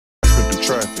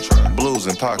traffic, blues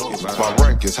in pockets. My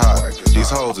rank is high, these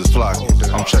hoes is flocking.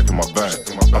 I'm checking my bank,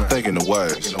 I'm thinking the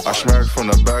ways. I smack from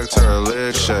the back to her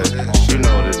leg shake. You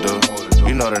know what it do,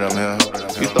 you know that I'm here.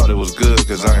 You thought it was good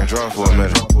cause I ain't drunk for a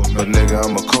minute. But nigga,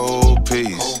 I'm a cold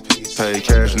piece. Pay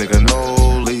cash, nigga,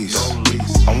 no lease.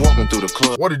 I'm walking through the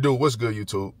club. What it do? What's good,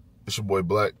 YouTube? It's your boy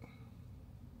Black.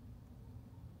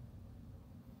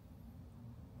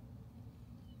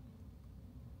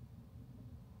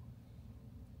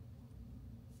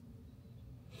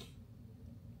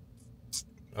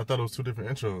 I thought it was two different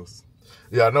intros.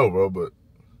 Yeah, I know, bro, but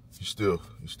you still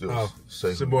say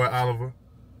it's your boy Oliver.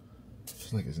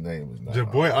 This nigga's name is not your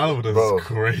boy Oliver. Bro, That's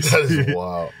crazy. That is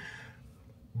wild.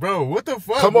 Bro, what the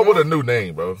fuck? Come up with a new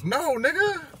name, bro. No,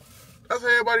 nigga. That's how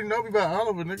everybody know me by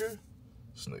Oliver, nigga.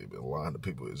 This nigga been lying to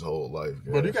people his whole life.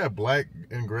 Guys. Bro, you got black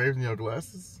engraved in your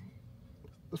glasses?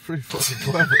 That's pretty fucking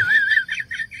clever.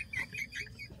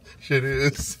 Shit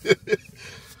is.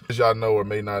 As y'all know or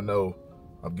may not know,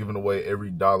 I'm giving away every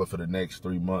dollar for the next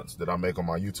 3 months that I make on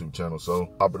my YouTube channel. So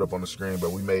pop it up on the screen,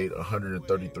 but we made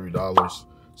 $133.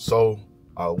 So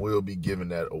I will be giving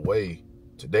that away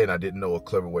today, and I didn't know a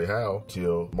clever way how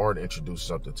till Martin introduced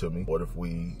something to me. What if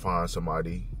we find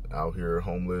somebody out here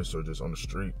homeless or just on the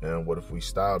street, and what if we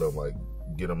style them, like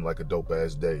get them like a dope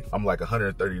ass day? I'm like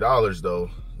 $130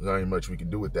 though. There ain't much we can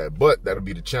do with that, but that'll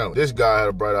be the challenge. This guy had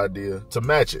a bright idea to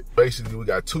match it. Basically, we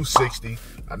got $260.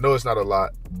 I know it's not a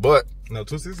lot, but no,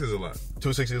 $260 is a lot.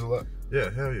 $260 is a lot? Yeah,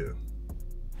 hell yeah.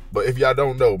 But if y'all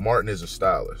don't know, Martin is a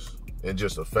stylist and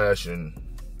just a fashion,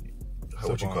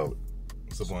 what you call it?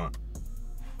 Savant.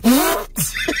 What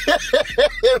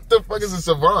the fuck is a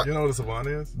savant? You know what a savant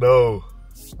is? No.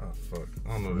 Oh, fuck.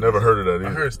 I don't know. Never heard of that either.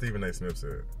 I heard Stephen A. Smith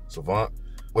said. Savant?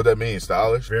 What that mean?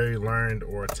 Stylish? Very learned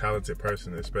or talented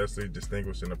person, especially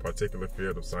distinguished in a particular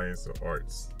field of science or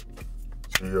arts.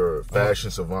 So you're a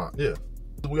fashion savant? Yeah.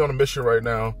 We on a mission right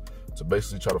now to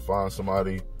basically try to find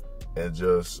somebody and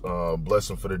just bless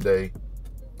them for the day.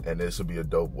 And this would be a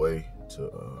dope way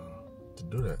to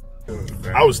do that.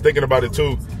 I was thinking about it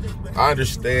too. I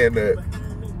understand that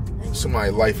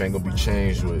somebody's life ain't gonna be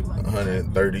changed with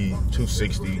 130,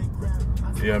 260. You know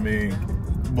what I mean?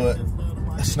 But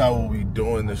that's not what we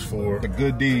doing this for. A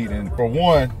good deed, and for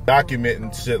one,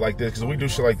 documenting shit like this, because we do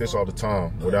shit like this all the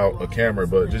time without a camera,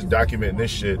 but just documenting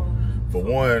this shit. For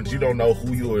one, you don't know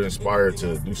who you are inspired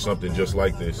to do something just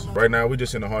like this. Right now, we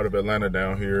just in the heart of Atlanta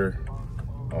down here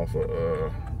off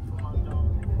of, I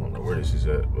don't know where this is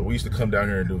at, but we used to come down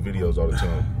here and do videos all the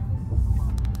time.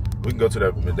 We can go to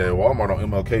that Walmart on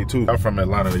MLK too. I'm from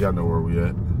Atlanta, y'all know where we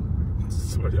at.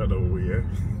 So y'all know where we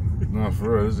at? Nah,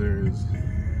 for real, this area is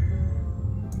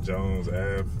Jones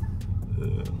Ave.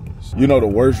 You know, the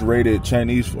worst rated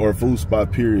Chinese or food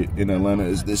spot period in Atlanta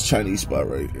is this Chinese spot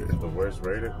right here. The worst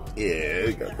rated? Yeah,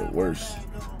 it got the worst.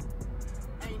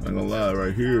 I ain't gonna lie,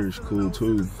 right here is cool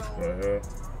too. Yeah,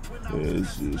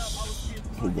 it's just,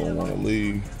 who gonna wanna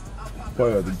leave?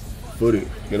 Probably have to foot it,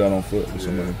 get out on foot with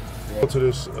somebody. Go to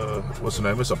this, what's the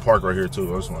name? It's a park right here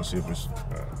too. I just wanna see if it's,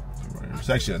 it's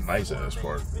actually a nice ass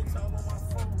park.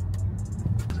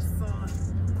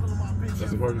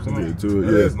 That's the park you're Yeah, talking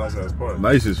yeah. It's nice ass park.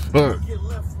 Nice as fuck.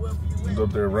 Go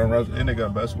up there, run around, and they got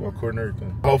a basketball court and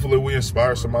everything. Hopefully we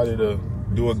inspire somebody to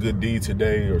do a good deed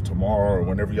today or tomorrow or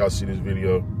whenever y'all see this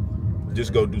video.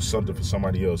 Just go do something for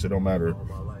somebody else. It don't matter.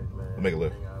 Make a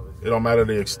live. It don't matter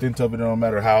the extent of it. It don't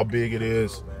matter how big it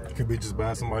is. It could be just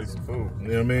buying somebody some food. You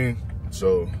know what I mean?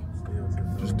 So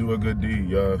just do a good deed,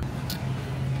 y'all.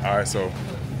 All right, so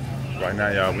right now,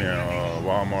 y'all, we in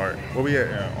Walmart. Where we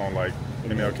at on like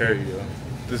MLK? Yeah.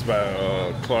 This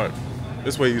by Clark.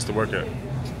 This way he used to work at.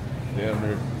 Damn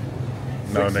near.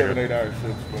 No, 6, 7, 8 hour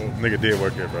shifts, bro. Nigga did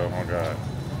work here, bro. Oh God.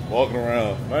 Walking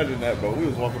around. Imagine that, bro. We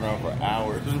was walking around for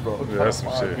hours, bro. Yeah, that's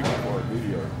some shit. People for a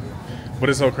video. But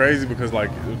it's so crazy because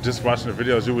like just watching the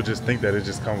videos, you would just think that it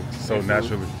just comes so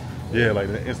naturally. Yeah, like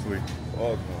instantly.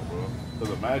 Oh no, bro.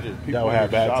 Because imagine people Y'all would have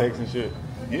bad shopping. takes and shit.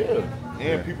 Yeah,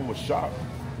 and people would shop.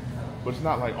 But it's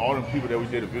not like all them people that we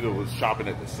did a video was shopping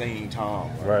at the same time.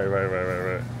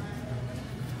 Right.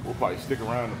 We'll probably stick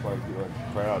around and probably get like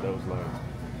a crowd that was like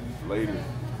ladies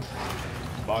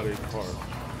buy their car.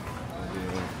 And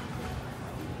then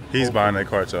He's buying that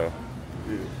cart, y'all.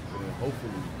 yeah, and then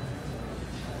hopefully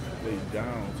they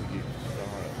down to get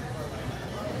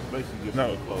started. Basically just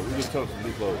new clothes. We just tell some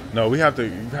new clothes. No, you have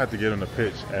to get on the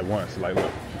pitch at once. Like,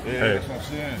 look, Yeah, hey, that's what I'm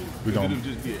saying. we gonna- It'll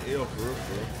just be an L for us,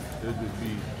 bro. It'll just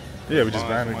be yeah, we just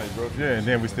buying buying it. somebody's groceries. Yeah, and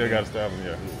then we still got to style them,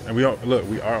 yeah. And we are, look,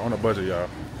 we are on a budget, y'all.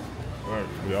 Right.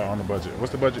 We are on the budget.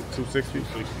 What's the budget? 260?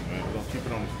 60, man. We're gonna keep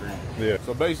it on the screen. Yeah.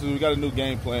 So basically, we got a new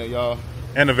game plan, y'all.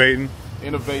 Innovating.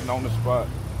 Innovating on the spot.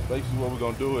 basically what we're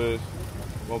gonna do is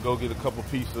we're gonna go get a couple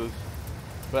pieces,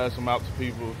 pass them out to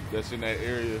people that's in that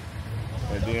area,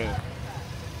 and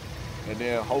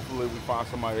then hopefully we find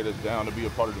somebody that's down to be a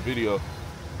part of the video.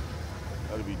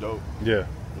 That'd be dope. Yeah.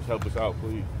 Just help us out,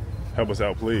 please. Help us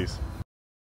out, please.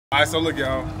 All right, so look,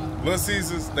 y'all. Little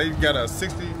Caesars, they got a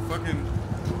 60 fucking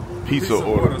Pizza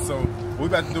order. So what we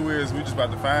about to do is we just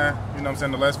about to find, you know what I'm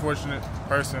saying, the less fortunate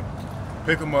person,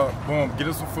 pick them up, boom, get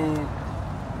us some food,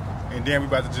 and then we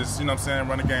about to just, you know what I'm saying,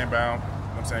 run the game bound. You know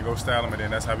what I'm saying, go style them, and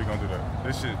then that's how we gonna do that.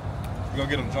 This shit, we gonna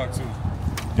get them drunk too.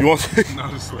 You want to? No,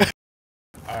 just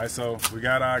all right, so we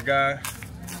got our guy.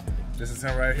 This is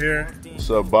him right here. What's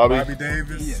up, Bobby? Bobby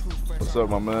Davis. What's up,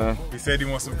 my man? He said he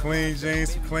wants some clean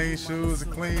jeans, some clean shoes, a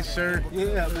clean shirt.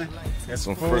 Yeah, man. And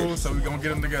some food, so we gonna get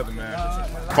them together, man.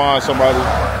 Find somebody,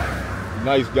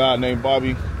 nice guy named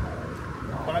Bobby.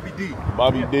 Bobby D.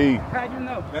 Bobby D. How you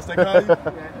know? That's they call you?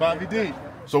 Bobby D.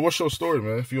 So what's your story,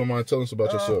 man? If you don't mind telling us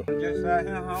about yourself. Just out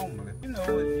here homeless. You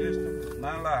know, it's just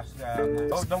my lifestyle, man.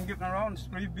 Oh, don't get me wrong, the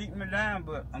street beating me down,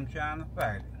 but I'm trying to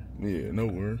fight it. Yeah, no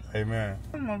worries. Hey, man.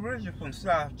 I'm originally from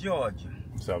South Georgia.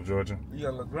 South Georgia? Yeah,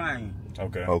 LaGrange.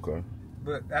 Okay. Okay.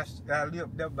 But I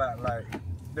lived there about like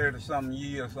 30-something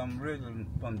years. I'm originally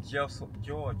from Jessup,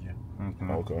 Georgia.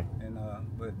 Mm-hmm. Okay. And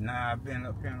but now I've been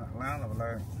up here in Atlanta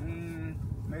like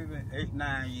maybe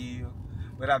 8-9 years.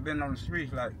 But I've been on the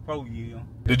streets like 4 years.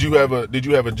 Did you have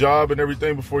a job and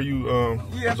everything before you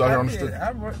Yes, was out here on I the did. street?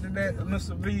 I worked at that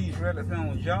Mr. B's right up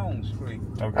on Jones Street.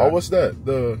 Okay. Oh, what's that?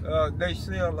 They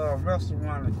sell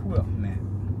restaurant equipment.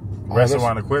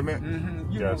 Restaurant equipment?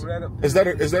 Mm-hmm. You Gotcha. know, right up. Is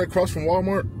that across from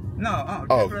Walmart? No,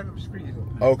 Oh. right up the street.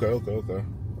 Okay.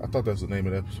 I thought that's the name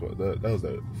of that spot. That was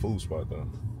that food spot though.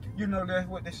 You know, that's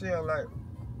what they sell, like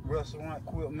restaurant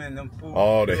equipment, them food.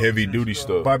 Oh, the trucks heavy and duty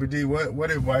stuff. Bobby D,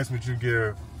 what advice would you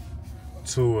give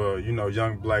to a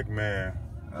young black man?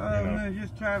 Man,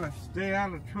 just try to stay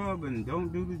out of trouble and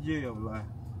don't do the jail life.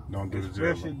 Don't do the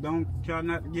jail. Especially don't try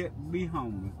not to be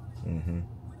homeless. Mm-hmm.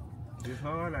 It's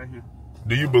hard out here.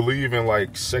 Do you believe in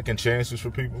like second chances for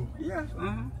people? Yes,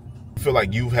 You feel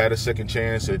like you've had a second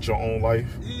chance at your own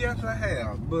life? Yes, I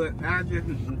have, but I just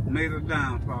made a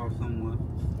downfall somewhere.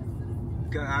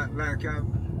 Cause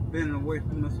I've been away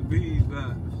from Mr. B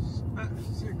about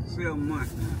 6 or 7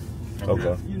 months now.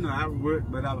 Okay. You know, I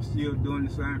worked, but I was still doing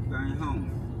the same thing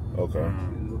home. Okay.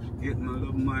 You know, getting my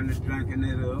little money, drinking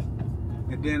it up,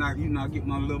 and then I get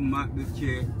my little monthly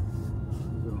check.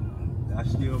 So I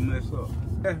still mess up.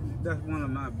 That's one of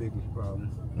my biggest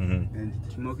problems. Mm-hmm.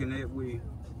 And smoking that weed.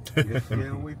 Just stay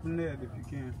away from that if you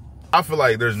can. I feel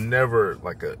like there's never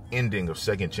like an ending of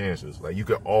second chances. Like you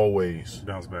can always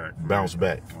Bounce back.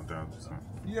 1000%.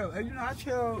 Yeah, you know, I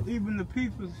tell even the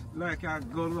people, like I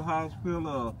go to the hospital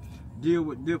or deal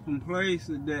with different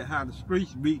places, that how the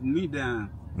streets beating me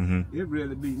down. Mm-hmm. It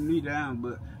really beat me down,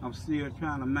 but I'm still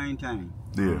trying to maintain.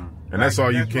 Yeah, and that's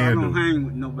all you That's why can I don't do. hang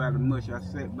with nobody much. I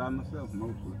sit by myself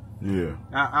mostly. Yeah.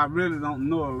 I really don't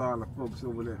know a lot of folks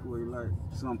over that way like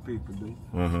some people do.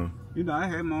 Uh-huh. You know, I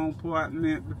had my own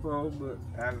apartment before, but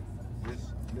I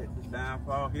just let the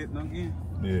downfall hit them again.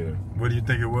 Yeah. What do you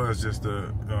think it was? Just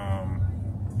the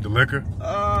liquor?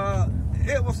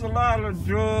 It was a lot of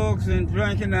drugs and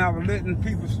drinking. I was letting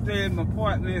people stay in my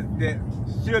apartment that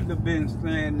should have been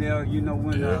staying there. You know,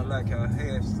 when I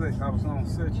had sex, I was on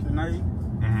Section 8,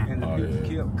 and the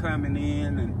people kept coming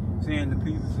in and seeing the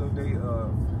people, so they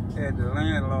had the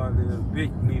landlord to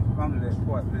evict me from that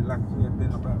apartment. Like I said,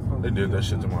 been about 4 They did years. that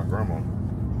shit to my grandma.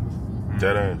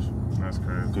 Dead ass. That's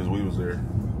crazy. Because we was there.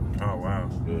 Oh, wow.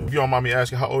 Yeah. If you don't mind me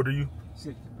asking, how old are you?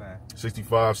 65.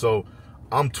 65. So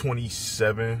I'm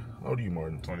 27. How old are you,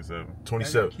 Martin? 27.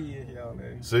 27. I got kids, y'all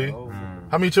there. See? Oh,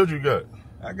 How many children you got?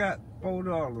 I got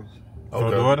 $4.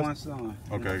 Okay. daughters? One son.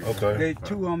 Okay. Okay. They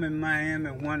 2 of them in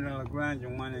Miami, 1 in LaGrange,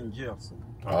 and 1 in Jefferson.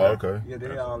 Oh, okay. Yeah,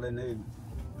 they all in their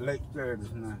late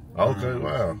 30s now. Okay,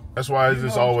 wow. That's why it's You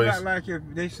just know, always. It's not like if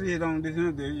they see it on this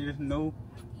end, they just know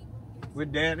where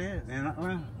Dad is. And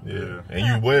Yeah, and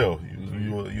you well,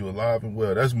 you alive and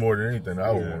well. That's more than anything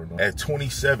I would want to know. At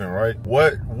 27, right?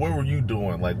 What were you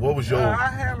doing? Like, what was your? I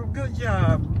had a good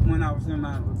job when I was in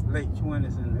my late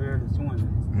 20s and early 20s.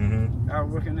 Mm-hmm. I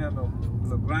was working at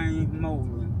LaGrange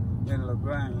Molding in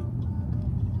LaGrange.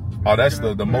 Oh, that's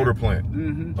the motor plant.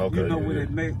 Mm-hmm. Okay, You know yeah, where yeah.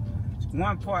 they make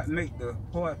one part make the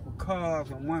part for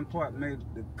cars and one part made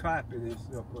the carpet and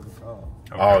stuff for the car.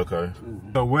 Oh, okay.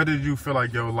 So where did you feel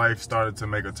like your life started to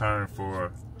make a turn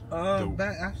for?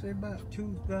 I say about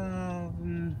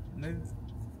 2000, maybe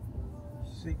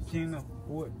 16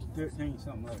 or 13,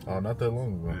 something like that. Oh, not that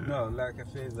long ago. No, like I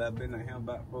said, I've been at him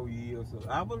about 4 years, so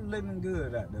I was living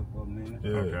good out there for a minute.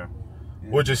 Yeah. Okay.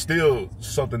 Which is still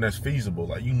something that's feasible.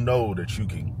 Like, you know that you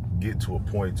can get to a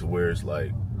point to where it's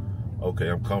like, okay,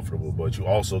 I'm comfortable, but you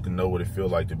also can know what it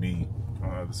feels like to be on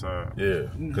the other side. Yeah,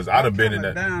 because I'd have been in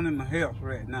that. Down in my health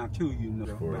right now too, you know.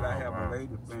 Sure. But I have a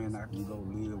lady friend I can go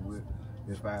live with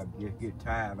if I just get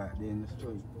tired out there in the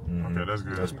street. Okay, that's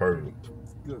good. That's perfect.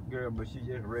 Good girl, but she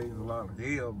just raised a lot of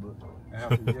hell, but I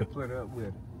have to just put up with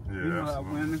it. Yeah, you know how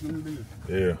women can be.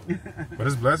 Yeah. But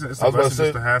it's blessing. It's a blessing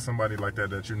just to have somebody like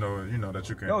that you know that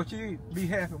you can. Oh, she be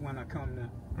happy when I come there.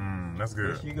 That's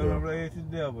good. But she gonna raise the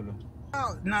devil though.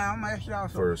 Now I'm gonna ask y'all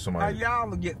for somebody, how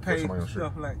y'all get paid for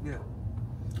stuff like that?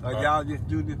 Or y'all just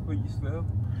do this for yourself?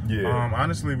 Yeah.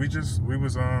 Honestly, we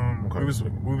was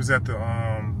at the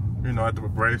at the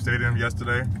Brave Stadium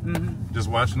yesterday, just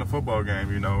watching the football game,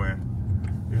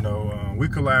 and we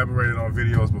collaborated on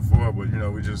videos before, but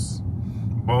we just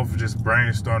both just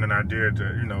brainstormed an idea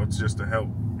to it's just to help.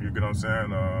 You get what I'm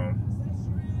saying?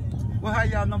 Well, how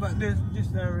y'all know about this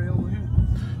area over here?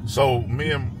 So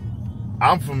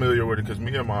I'm familiar with it because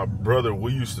me and my brother,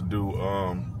 we used to do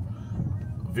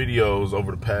videos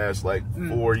over the past like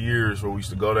 4 years where we used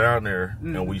to go down there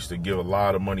and we used to give a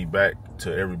lot of money back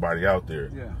to everybody out there.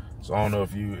 Yeah. So I don't know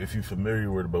if you're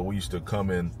familiar with it, but we used to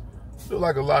come in, do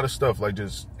like a lot of stuff, like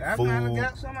just food. I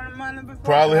got some of the money before.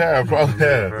 Probably have.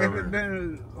 If it's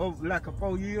been like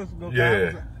 4 years ago,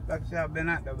 like I said, I've been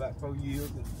out there about 4 years.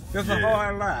 It's a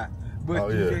hard life,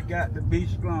 but you just got to be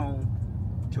strong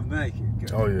to make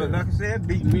it. Oh yeah. But like I said, it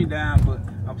beat me down, but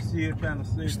I'm still trying to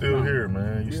see. You're still here,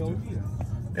 man. You still here.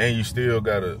 And you still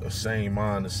got a sane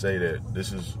mind to say that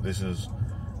this is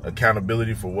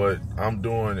accountability for what I'm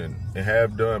doing and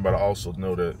have done, but I also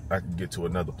know that I can get to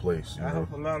another place. I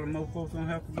hope a lot of more folks don't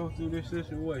have to go through this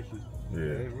situation. Yeah.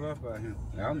 It's rough out here.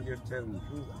 I'm just telling the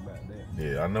truth about that.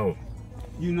 Yeah, I know.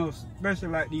 Especially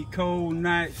like these cold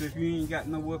nights, if you ain't got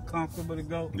nowhere comfortable to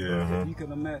go. Yeah. You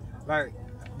can imagine. Like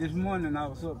this morning, I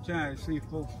was up trying to see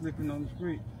folks sleeping on the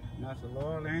street. And I said,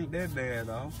 Lord, it ain't that bad,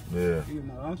 though. Yeah.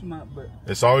 I'm smart, but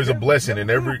it's always a blessing in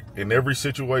every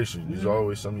situation. There's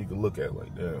always something you can look at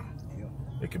like, damn,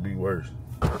 it could be worse.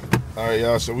 All right,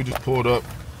 y'all. So we just pulled up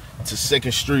to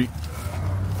 2nd Street.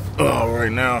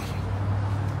 Right now.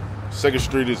 2nd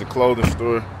Street is a clothing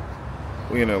store.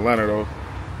 We in Atlanta though.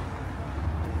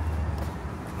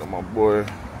 Got my boy. All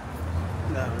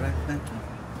right, thank you.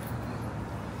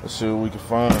 Let's see what we can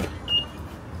find.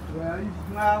 Well, you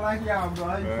smile like y'all, bro.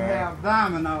 I used to have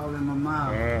diamond all in my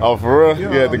mouth. Oh, for real? You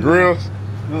had the grills?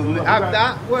 Well, you know,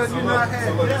 I had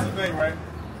so that's the thing, right?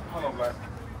 Hold on, Black.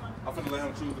 I'm finna let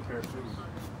him choose the pair of shoes.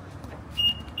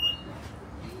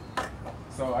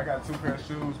 So I got 2 pair of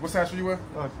shoes. What size shoe you wear?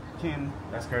 10.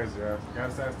 That's crazy, yeah. You got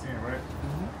a size 10, right?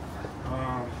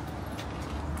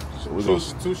 So we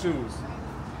choose 2 shoes.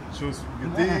 Choose.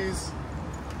 Get these.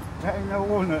 I ain't never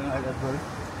worn nothing like that, buddy.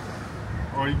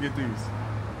 Or you can get these.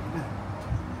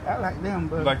 I like them,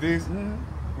 but you like these? You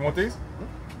want these?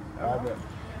 I bet.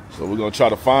 So we're gonna try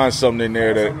to find something in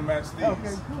there that match these.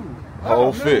 Okay, cool.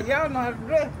 Whole fit. Y'all know how to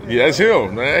dress. Yeah, that's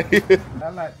him, man. I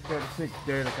like 36,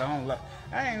 30.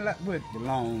 I ain't like with the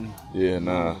long. Yeah,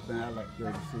 nah. I like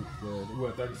 36, 30. You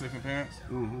what, 36 in pants?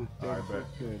 Mm-hmm. All right, bet.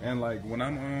 And like when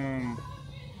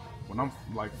I'm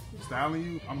like styling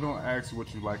you, I'm gonna ask you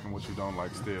what you like and what you don't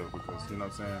like still, because you know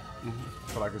what I'm saying.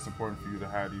 I feel like it's important for you to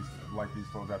have these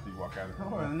clothes after you walk out of the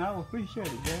Oh, and I appreciate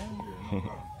it, man.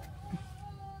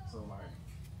 So like,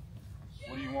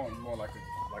 what do you want? You want like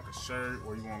a shirt,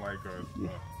 or you want like a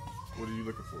what are you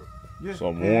looking for?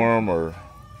 Some warm or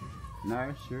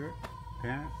nice shirt,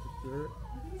 pants, shirt.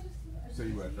 So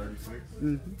you at 36?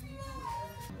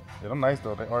 Yeah, them nice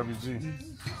though. They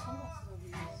RBG.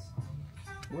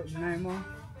 What's your name on?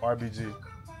 RBG.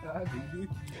 RBG.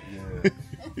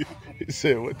 Yeah. he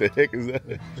said, what the heck is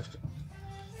that?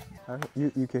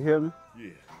 You can hear me? Yeah.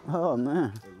 Oh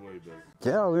man. That's way better.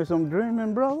 Tell me some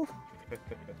dreaming, brother.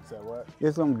 Say what?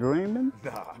 Is some dreaming?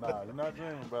 Nah, you're not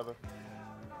dreaming, brother.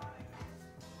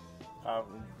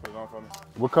 Put it on for me.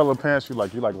 What color pants you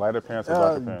like? You like lighter pants or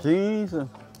darker pants? Jeans or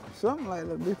something like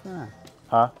that be fine.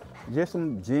 Huh? Just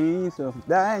some jeans.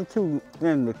 That ain't too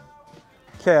in the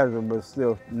casual, but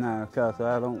still now, cause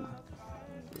I don't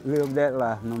live that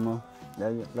life no more.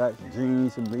 Like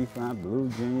jeans would be fine, blue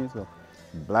jeans or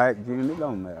black jeans, it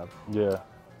don't matter. Yeah.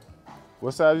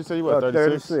 What size you say you were?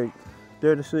 36?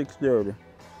 36, 30.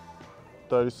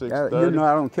 36, 30? You know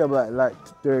I don't care about like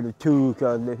 32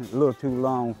 because it's a little too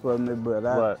long for me, but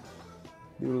I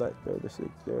do like 36,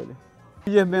 30.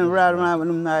 You just been riding around with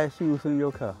them nice shoes in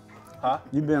your car? Huh?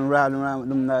 You been riding around with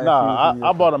them nice shoes? Nah,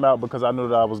 I bought them out because I knew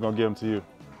that I was going to give them to you.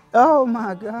 Oh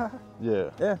my God. Yeah.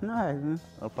 That's nice, man.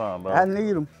 No problem, bro. I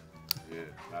need them. Yeah,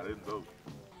 I didn't know.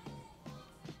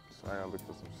 I gotta look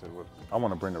for some shit. I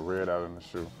want to bring the red out in the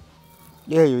shoe.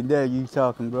 Yeah, your dad, you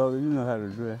talking, brother. You know how to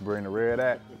dress. Bring the red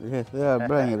out? Yes, yeah,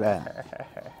 bring it out.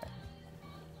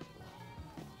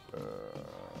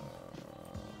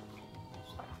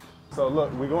 So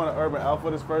look, we're going to Urban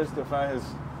Outfitters first to find his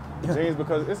jeans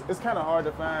because it's kind of hard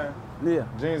to find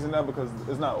jeans in there because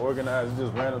it's not organized. It's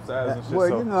just random sizes and shit. Well,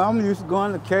 you know, I'm used to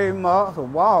going to Kmart or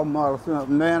Walmart or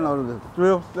something, man, or the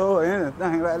thrift store or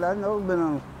anything like that. I've never been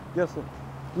on just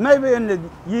maybe in the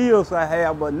years I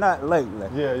have, but not lately.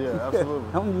 Yeah, absolutely.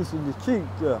 I'm used to the cheap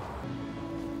stuff.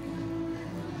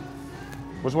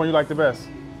 Which one you like the best?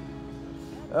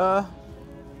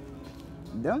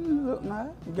 Them look nice.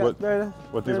 You got 30.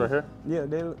 What, these right here? Yeah,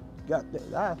 they got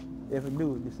that. If it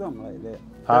do something like that.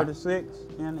 Huh? 36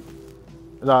 in it.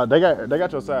 No, they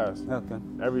got your size. Okay.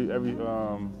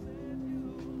 Okay.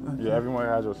 Yeah, everyone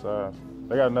has your size.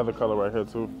 They got another color right here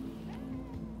too.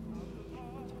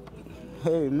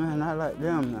 Hey man, I like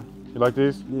them now. You like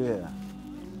these? Yeah.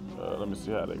 Let me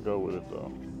see how they go with it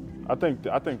though. I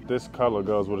think this color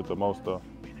goes with it the most though.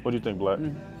 What do you think, Black?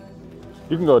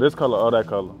 You can go this color or that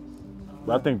color.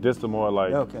 But I think this the more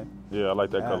like. Okay. Yeah, I like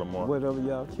that color more. Whatever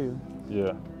y'all choose.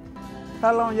 Yeah.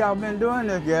 How long y'all been doing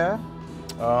this, guys?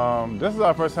 This is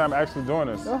our first time actually doing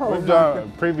this. We've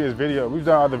done previous videos. We've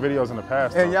done other videos in the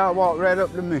past. And y'all walked right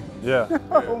up to me. Yeah.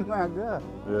 Oh my God.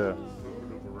 Yeah.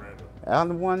 I'm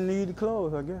the one who need the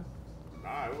clothes, I guess.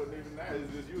 Nah, it wasn't even that.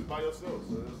 It's just you was by yourself,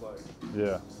 so it's like.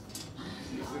 Yeah.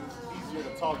 It's easier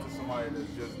to talk to somebody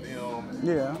that's just them.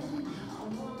 Yeah.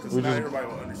 Because not everybody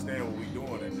will understand what we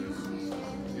doing and just,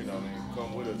 you know what I mean,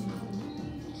 come with us.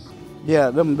 Yeah,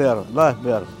 them better, lots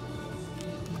better.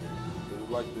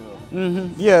 Like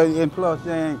them. Yeah, and plus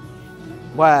they ain't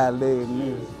wide leg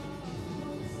music.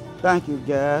 Thank you,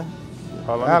 guys.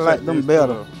 I like them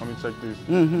better. Let me check these.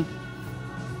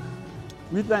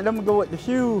 You think them go with the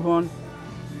shoes on?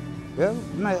 Yeah,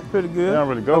 that's pretty good. They don't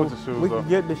really go with the shoes. We can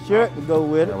get the shirt to go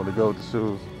with it. They don't really go with the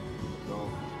shoes.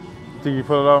 Think you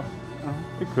pull it off?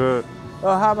 You could.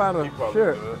 Oh, how about a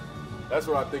shirt? Could. That's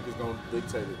what I think is going to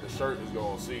dictate it. The shirt is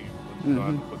going to see what you're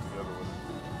going to put together with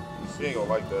it. She ain't going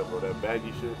to like that, bro. That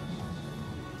baggy shit.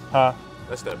 Huh?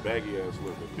 That's that baggy ass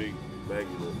look, the big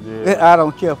baggy look. Yeah. I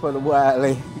don't care for the wide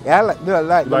leg. I like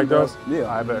those. Yeah.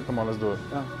 I bet. Come on, let's do it.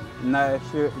 Nice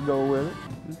shirt to go with it.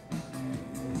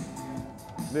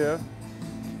 Yeah.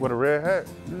 With a red hat.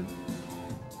 Need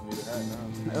a hat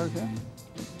now. Okay.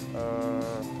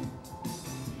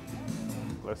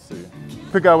 Let's see.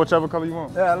 Pick out whichever color you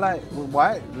want. Yeah, I like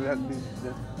white.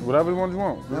 Whatever one you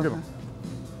want. Let's get them.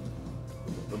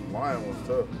 The lion one's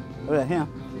tough. Oh, yeah, him?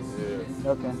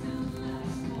 Yeah. Okay.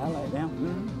 I like them.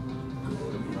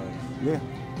 Yeah.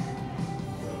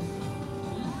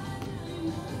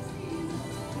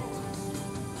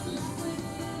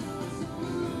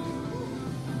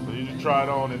 So you just try it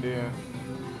on and then.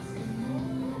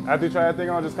 After you try that thing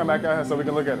on, just come back out here so we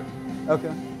can look at it.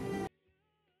 Okay.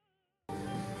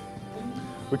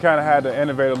 We kind of had to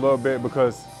innovate a little bit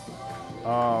because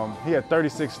he had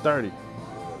 3630.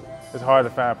 It's hard to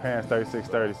find pants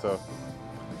 3630, so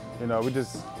you know we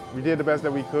did the best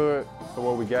that we could for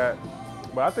what we got.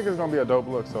 But I think it's gonna be a dope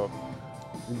look. So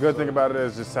the good thing about it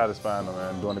is just satisfying them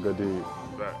and doing a good deed.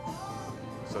 Right.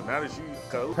 So now that you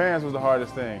cut, pants was the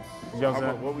hardest thing. You know what I'm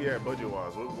saying? What we had budget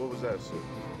wise? What was that shit?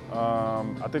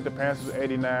 I think the pants was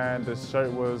 89. The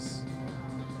shirt was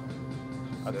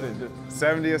I think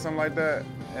 70 or something like that.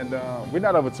 And we're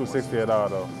not over 260 at all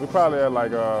though. We're probably at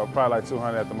like probably like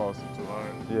 200 at the most.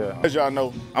 200. Yeah. As y'all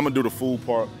know, I'm gonna do the food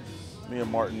part. Me and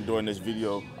Martin doing this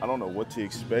video. I don't know what to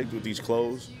expect with these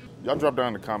clothes. Y'all drop down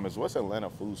in the comments. What's Atlanta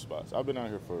food spots? I've been out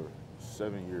here for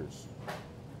 7 years.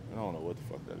 I don't know what the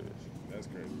fuck that is. That's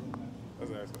crazy.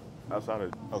 That's asking. Outside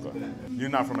of okay. You're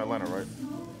not from Atlanta, right?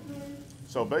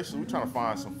 So basically, we're trying to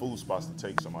find some food spots to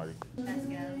take somebody.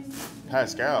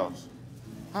 Pascal's.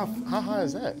 How high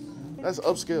is that? That's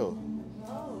upscale.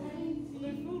 Oh,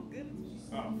 their food good.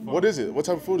 What is it? What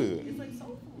type of food is it? It's like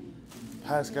soul food.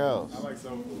 Pascal's. I like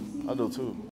soul food. I do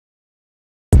too.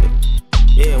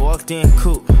 Yeah, walked in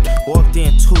cool, walked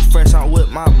in too fresh, I'm with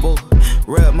my boo.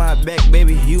 Rub my back,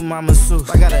 baby, you my masseuse.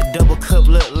 I got a double cup,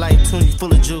 look like Toonie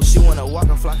full of juice. She wanna walk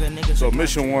a flock of niggas. So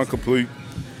mission 1 complete.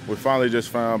 We finally just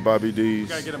found Bobby D's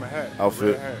Gotta get him a hat. outfit.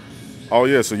 A red hat. Oh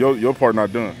yeah, so your part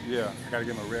not done. Yeah, I gotta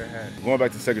get him a red hat. Going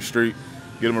back to 2nd Street,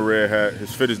 get him a red hat.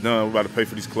 His fit is done. We're about to pay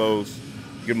for these clothes.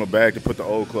 Give him a bag to put the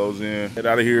old clothes in. Get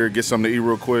out of here, get something to eat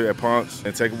real quick at Ponce,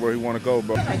 and take him where he want to go,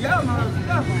 bro. Y'all know how to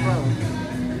stuff them, bro.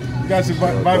 You got some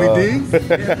Bobby D? Yeah,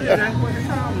 that's what they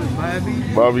call me, Bobby.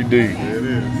 Bobby D. Yeah, it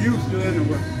is. Used to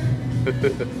anyway.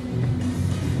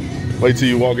 Wait till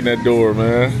you walk in that door,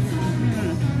 man.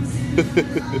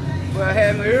 But I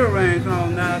had my earrings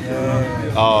on now.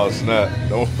 Oh snap!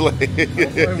 Don't play.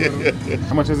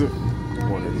 How much is it?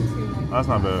 Oh, that's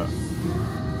not bad.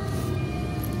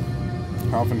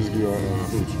 I'll finna just give you a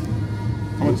hooch.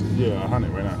 How much? Yeah,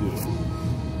 100 right now. Yeah.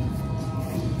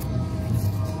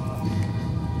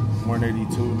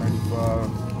 182, 95.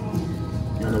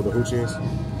 You know what the hooch is?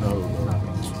 No.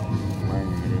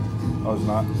 Oh, it's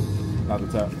not? Not the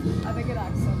top? I think it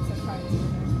accepts the price.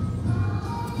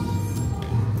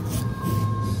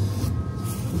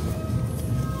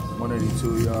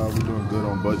 182, y'all. We're doing good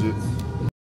on budget.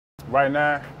 Right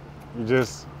now, we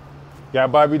just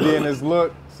got Bobby D in his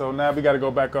look. So now we got to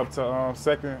go back up to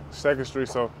Second Street.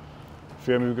 So,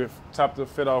 feel me? We could top the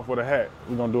fit off with a hat.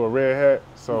 We're going to do a red hat.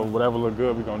 So, whatever look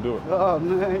good, we're going to do it. Oh,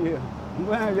 man, yeah.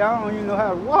 Man, y'all don't even know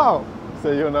how to walk.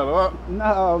 Say you don't know what?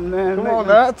 No, man. Come on,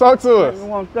 man. Talk to us. Make me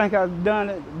want to think I've done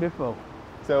it before.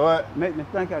 Say what? Make me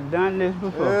think I've done this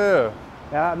before. Yeah.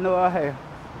 Y'all know I have.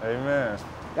 Amen.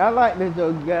 I like this,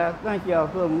 though, guys. Thank y'all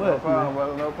so much. No problem,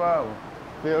 brother. No problem.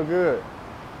 Feel good.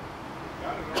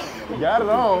 Got it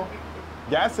on.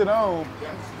 Got it on.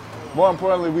 More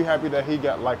importantly, we happy that he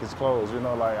got like his clothes. You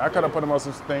know, like I could have put him on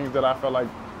some things that I felt like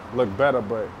looked better,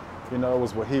 but you know, it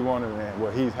was what he wanted and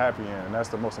what he's happy in, and that's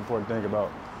the most important thing about,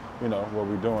 you know, what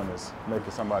we're doing is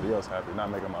making somebody else happy, not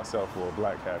making myself or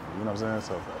Black happy. You know what I'm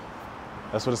saying? So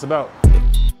that's what it's about.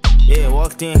 Yeah,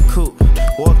 walked in coupe,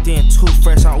 walked in too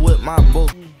fresh, I'm with my boo.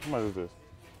 How much is this?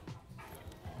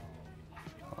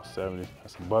 Oh, 70.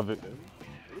 That's above it.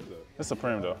 It's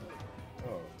Supreme though.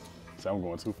 Oh. See, I'm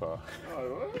going too far. Oh,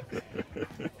 what?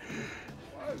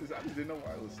 I just didn't know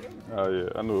why it was 70. Oh yeah,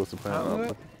 I knew it was Supreme. How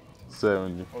much?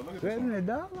 70. Oh, look at this one.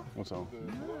 $70? What's on?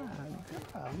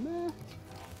 God, man.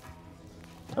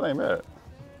 That ain't bad.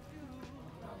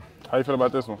 How you feel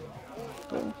about this one?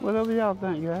 Whatever y'all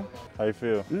think, guys. How you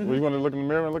feel? Well, you want to look in the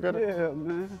mirror and look at it? Yeah,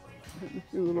 man. Let me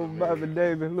see what little Bobby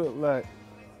Davis look like.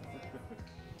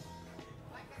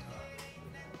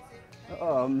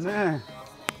 Oh, man.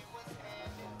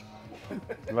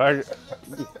 Like it?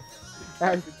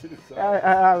 I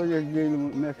was just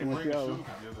messing with y'all.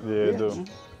 Yeah, it do.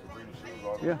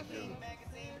 Yeah.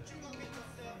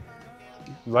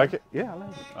 You like it? Yeah, I like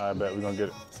it. I bet we're gonna get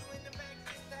it.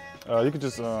 You could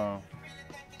just, yeah,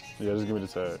 just give me the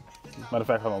tag. Matter of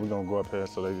fact, hold on, we're gonna go up here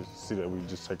so they just see that we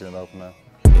just taking it off now.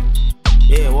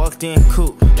 Yeah, walked in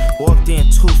coupe, walked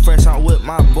in too fresh, I'm with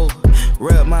my boo.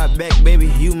 Rub my back, baby,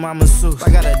 you my masseuse.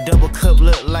 I got a double cup,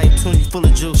 look like Toonie full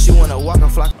of juice. She wanna walk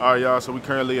and flock. All right, y'all, so we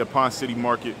currently at Pond City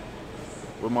Market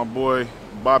with my boy,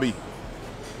 Bobby.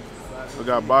 We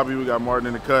got Bobby, we got Martin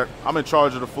in the cut. I'm in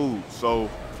charge of the food, so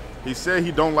he said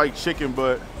he don't like chicken,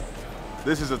 but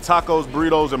this is a tacos,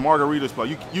 burritos, and margaritas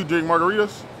place. You drink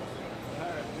margaritas?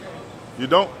 You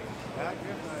don't?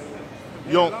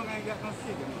 You don't?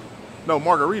 No,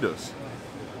 margaritas.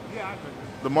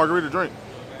 The margarita drink.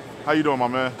 How you doing, my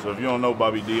man? So if you don't know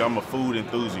Bobby D, I'm a food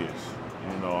enthusiast.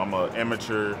 You know, I'm an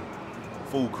amateur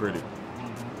food critic.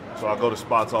 So I go to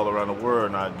spots all around the world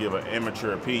and I give an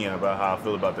amateur opinion about how I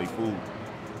feel about their food.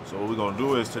 So what we're gonna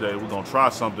do is today, we're gonna try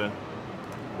something.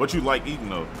 What you like eating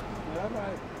though?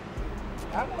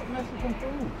 I like Mexican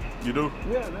food. You do?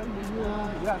 Yeah, that'd be good.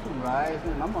 You got some rice,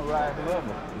 and I'm a rice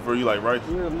lover. Before you like rice?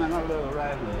 Yeah, man, I love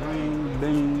rice and greens,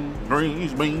 beans.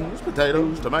 Greens, beans,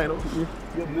 potatoes, tomatoes.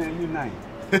 Yeah, man, you name.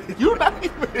 You not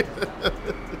even.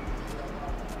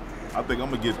 I think I'm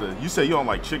gonna get the. You say you don't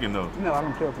like chicken though. No, I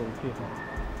don't care for the chicken.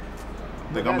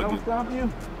 I think That I'm gonna don't get. stop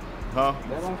you? Huh?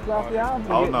 That don't stop you?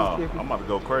 I'm Oh no, I'm about to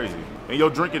go crazy. In your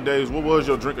drinking days, what was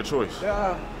your drink of choice?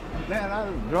 Man, I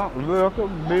drunk liquor,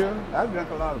 beer. I drink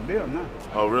a lot of beer now.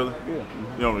 Oh really? Yeah.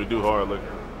 You don't really do hard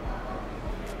liquor.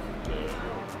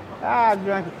 I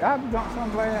drunk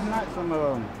some last night, some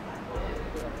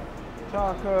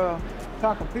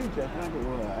Taco Peach, I think it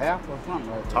was, apple or something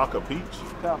like that. Taco peach?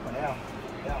 Taco apple.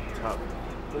 Taco.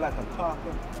 It's like a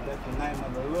taco, that's the name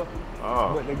of the liquor.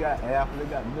 Oh. But they got apple, they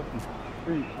got different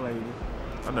fruit flavors.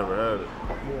 I never had it.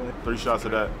 Yeah. 3 shots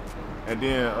of that. And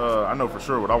then I know for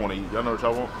sure what I want to eat. Y'all know what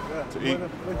y'all want to eat?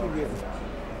 What you getting?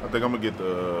 I think I'm gonna get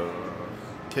the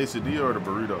quesadilla or the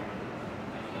burrito.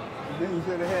 Then you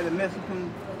said they had the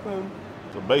Mexican food?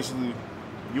 So basically,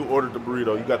 you ordered the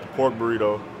burrito. You got the pork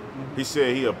burrito. He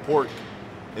said he a pork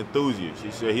enthusiast.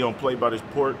 He said he don't play by this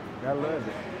pork. I love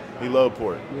it. He love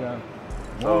pork. Yeah.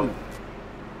 So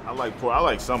I like pork. I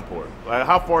like some pork. Like,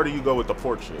 how far do you go with the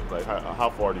pork shit? Like,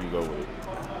 how far do you go with it?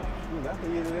 I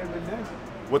can eat it every day.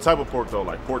 What type of pork though?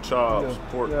 Like pork chops,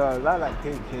 pork. Yeah, I like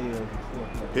pigtails.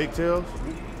 Pigtails?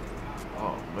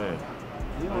 Oh man.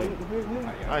 You don't eat the pigtails?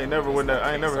 I ain't never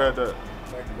had that.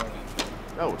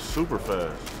 That was super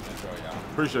fast.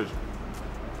 Appreciate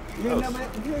you. You never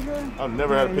had pigtails? I've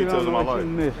never had pigtails in my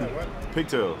life.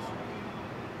 Pigtails.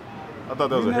 I thought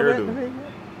that was a hairdo.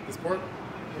 It's pork?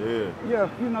 Yeah. Yeah,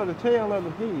 you know the tail of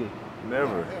the pig.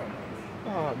 Never.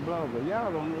 Oh, brother,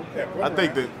 y'all don't know. Yeah, I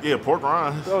think that, yeah, pork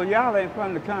rinds. So y'all ain't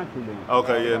from the country then?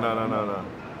 Okay, yeah, no.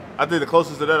 I think the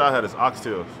closest to that I had is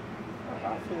oxtails.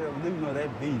 I feel you know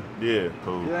that beef. Yeah,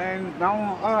 cool. Yeah, ain't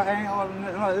ordering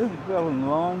nothing like this fella in a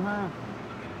long time.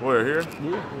 Where, here?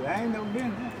 Yeah, I ain't never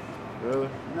been there. Really?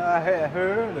 No, I had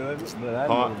heard of it, but I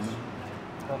Ponce?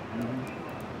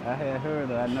 I had heard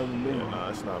of it, I never been Yeah, there. nah,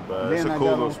 it's not bad. Then It's a I cool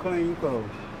got on little clean clothes.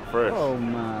 fresh. Oh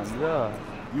my God.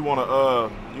 You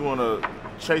wanna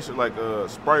chase it like a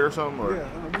Sprite or something? Or Yeah,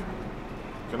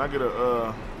 can I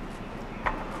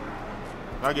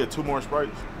get 2 more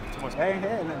Sprites? I ain't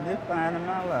had nothing this fine in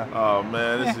my life. Oh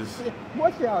man, this is.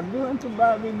 What y'all doing to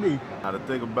Bobby Lee? Now the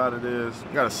thing about it is,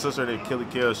 I got a sister named Kelly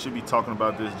Kell. She be talking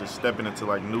about this, just stepping into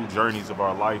like new journeys of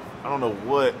our life. I don't know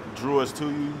what drew us to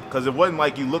you, cause it wasn't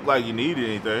like you looked like you needed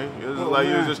anything. It was like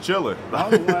you was just chilling. I'm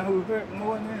the one who hurt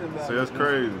more than anybody. So that's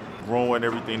crazy. Growing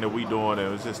everything that we doing, and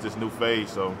it was just this new phase.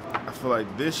 So I feel like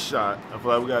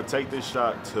we gotta take this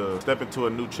shot to step into a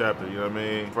new chapter. You know what I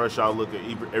mean? Fresh outlook at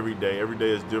every day. Every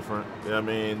day is different. You know what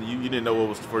I mean? You didn't know what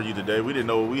was for you today. We didn't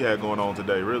know what we had going on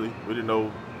today. Really, we didn't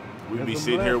know we'd be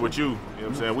sitting here with you. You know what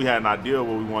I'm saying? We had an idea of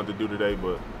what we wanted to do today,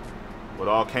 but what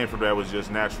all came from that was just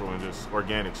natural and just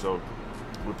organic. So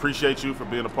we appreciate you for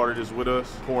being a part of this with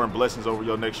us, pouring blessings over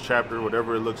your next chapter,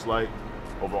 whatever it looks like.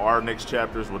 Over our next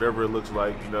chapters, whatever it looks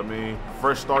like, you know what I mean?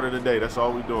 Fresh start of the day, that's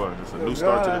all we doing. It's a new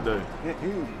start to the day.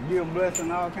 He give blessing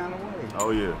all kind of ways.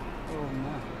 Oh yeah. Oh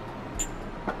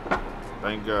my.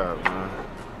 Thank God, man.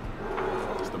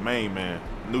 It's the main man.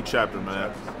 New chapter,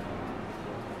 man.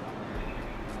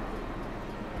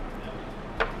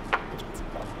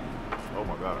 Oh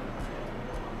my God.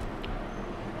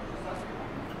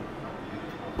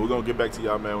 We're gonna get back to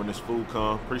y'all, man, when this food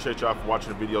comes. Appreciate y'all for watching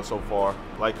the video so far.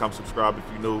 Like, comment, subscribe if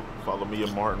you're new. Follow me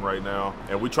and Martin right now.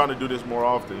 And we're trying to do this more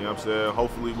often, you know what I'm saying?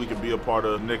 Hopefully we can be a part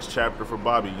of the next chapter for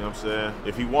Bobby, you know what I'm saying?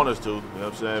 If he want us to, you know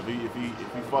what I'm saying? If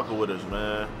he fucking with us,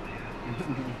 man.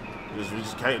 We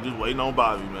just waiting on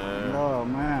Bobby, man. Oh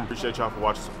man. Appreciate y'all for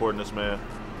watching, supporting us, man.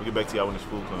 We'll get back to y'all when this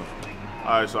food comes.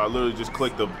 All right, so I literally just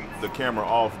clicked the camera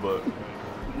off, but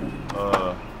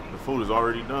the food is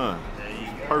already done.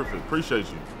 Perfect. Appreciate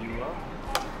you. You will. All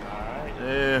right.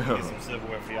 Yeah. Get some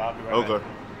silverware for y'all. I'll be right Okay.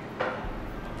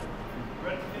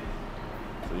 back.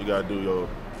 So you gotta do your.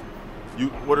 You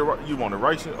want the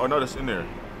rice? Oh no, that's in there.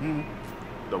 Mm-hmm.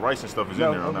 The rice and stuff is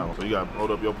in there on that one. So you gotta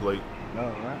hold up your plate. All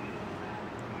right.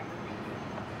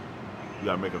 You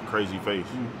gotta make a crazy face.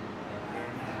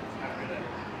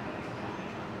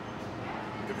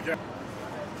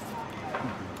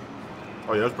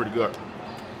 Oh yeah, that's pretty good.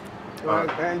 So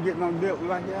I ain't getting no dip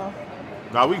like y'all?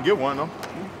 Nah, we can get one though.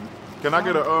 Can I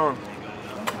get a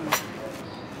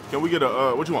Can we get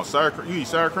a what you want? Sour cream? You eat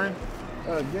sour cream?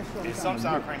 There's some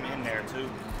sour cream in there too,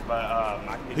 but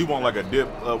I can get He you want that. like a dip.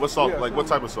 What sauce? Yeah, Like what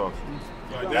type of sauce?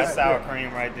 That's sour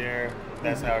cream right there.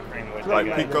 That's sour cream with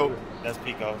Like pico? That's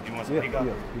pico. You want some Yeah,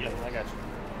 pico? yeah. I got you.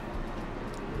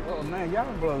 Oh man,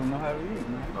 y'all brothers know how to eat,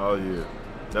 man. Oh yeah.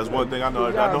 That's one thing I know.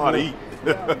 I know how to eat.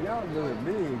 Y'all do it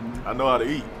big, man. I know how to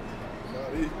eat.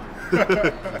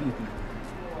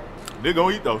 They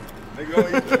gonna eat though. They go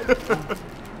eat that. If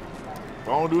I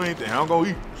don't do anything, I don't gonna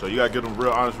eat. So you gotta give them a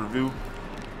real honest review.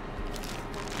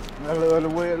 I love the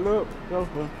way it looks. So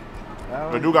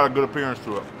They do got a good appearance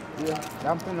to it. yeah,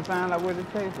 I'm finna find out what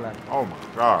it tastes like. Oh my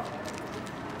God.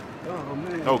 Oh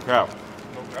man. No cap.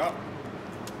 No doubt.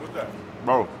 What's that?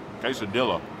 Bro,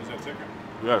 quesadilla. Is that chicken?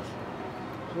 Yes.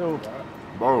 So,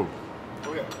 Bro,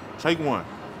 Oh yeah. take one.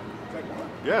 Take one.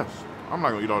 Yes. I'm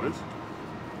not gonna eat all this.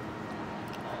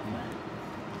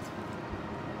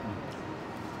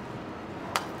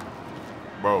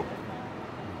 Bro.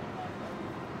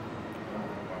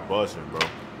 Bussin', bro.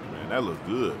 Man, that looks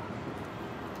good.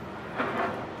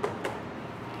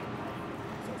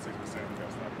 It's at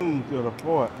 6%. spoon to the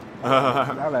fork.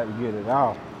 I like to get it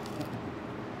off.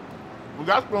 We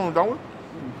got spoons, don't we?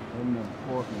 And the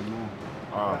fork in there.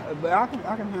 But I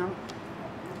can handle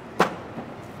it.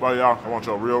 Well, y'all, I want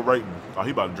your real rating. Oh,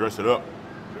 he about to dress it up.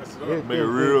 Make it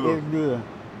real. It's good.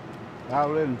 I'll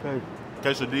let him take it.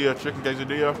 Quesadilla, chicken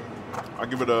quesadilla. I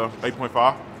give it a 8.5.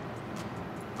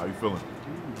 How you feeling?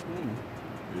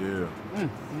 Yeah.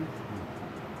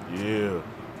 Yeah.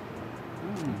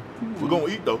 We're gonna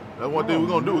eat though. That's one thing we're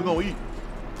gonna do. We're gonna eat.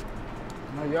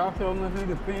 Now y'all show nothing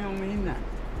to film me now.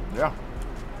 Yeah.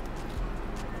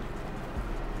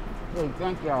 So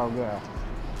thank y'all guys.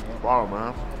 Wow,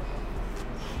 man.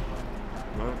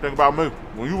 Think about me.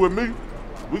 When you with me,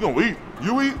 we gonna eat.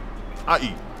 You eat, I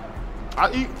eat.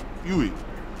 I eat, you eat.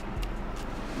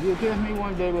 You'll catch me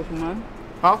one day with some money.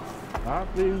 Huh? I'll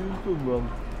feed you too, brother.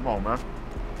 Come on, man.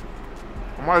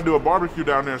 I might do a barbecue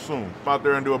down there soon. Come out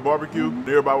there and do a barbecue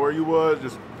near about where you was.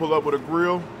 Just pull up with a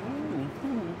grill.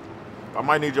 I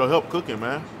might need your help cooking,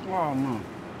 man. Oh, no.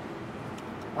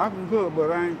 I can cook,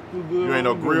 but I ain't too good. You ain't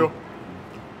no grill?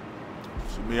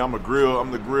 See me, I'm the grill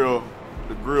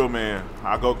man.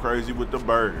 I go crazy with the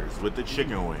burgers, with the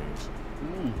chicken wings,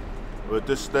 with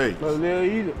the steaks. But they'll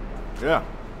eat it. Yeah.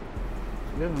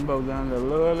 Them both down there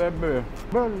love that beer.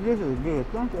 Brother, this is good.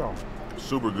 Thank y'all.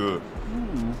 Super good.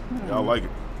 Y'all like it.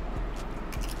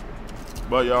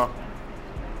 But y'all,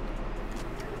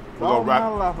 we're gonna wrap. My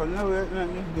life, I know that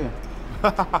nothing is good.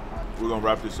 We're gonna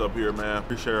wrap this up here, man.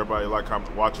 Appreciate everybody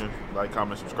watching, like,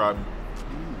 comment, subscribing.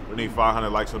 We need 500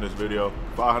 likes on this video.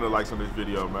 500 likes on this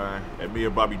video, man. And me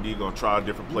and Bobby D gonna try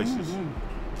different places.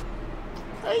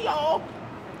 Hey, y'all.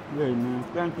 Hey, man.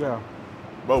 Thank y'all.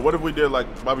 But what if we did like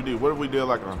Bobby D? What if we did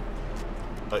like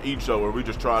a eat show where we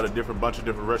just tried a bunch of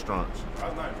different restaurants?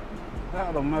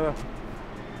 That don't matter.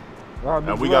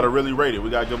 And we gotta really rate it. We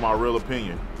gotta give them our real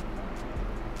opinion.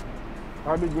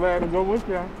 I'll be glad to go with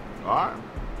y'all. All right.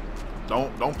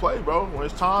 Don't play, bro. When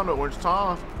it's time,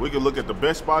 we can look at the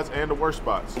best spots and the worst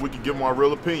spots. We can give them our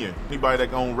real opinion. Anybody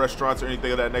that owns restaurants or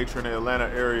anything of that nature in the Atlanta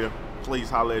area, please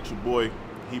holler at your boy.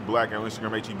 He Black on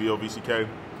Instagram, HEBOVCK.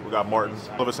 We got Martin.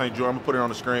 All of us ain't Joe. I'm gonna put it on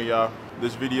the screen, y'all.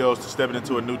 This video is to stepping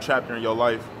into a new chapter in your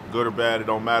life. Good or bad, it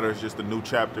don't matter. It's just a new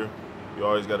chapter. You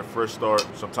always got a fresh start.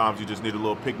 Sometimes you just need a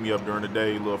little pick-me-up during the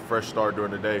day, a little fresh start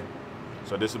during the day.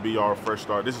 So this will be our fresh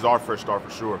start. This is our fresh start for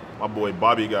sure. My boy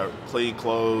Bobby got clean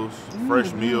clothes,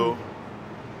 fresh meal,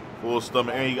 full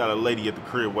stomach, and he got a lady at the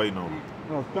crib waiting on him.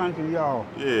 Oh, thank you, y'all.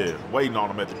 Yeah, waiting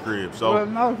on him at the crib. So. Well,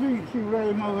 no, she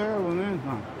raised more hell than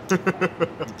anything.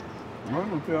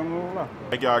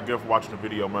 Thank y'all again for watching the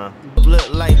video, man.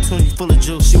 Look like Toonie full of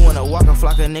juice. She wanna walk and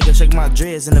flock a nigga, shake my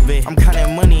dreads in the bed. I'm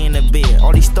counting money in the bed,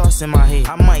 all these thoughts in my head.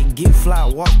 I might get fly,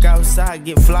 walk outside,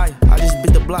 get fly. I just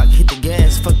beat the block, hit the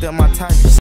gas, fucked up my tires.